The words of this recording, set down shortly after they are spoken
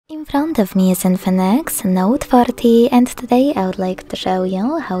In front of me is INFINIX Note 40 and today I would like to show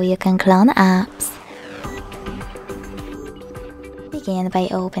you how you can clone apps. Begin by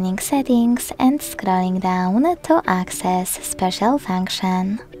opening settings and scrolling down to access special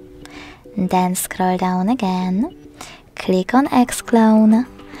function. Then scroll down again, click on Xclone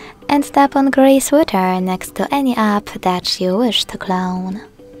and tap on grey switcher next to any app that you wish to clone.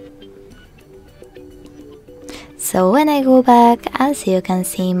 So when I go back, as you can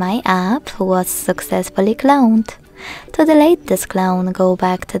see, my app was successfully cloned. To delete this clone, go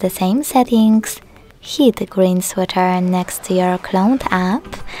back to the same settings, hit the green switcher next to your cloned app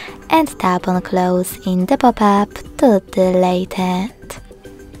and tap on close in the pop-up to delete it.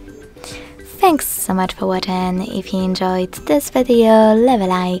 Thanks so much for watching. If you enjoyed this video, leave a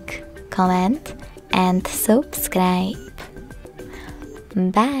like, comment and subscribe.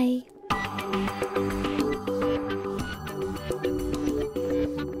 Bye!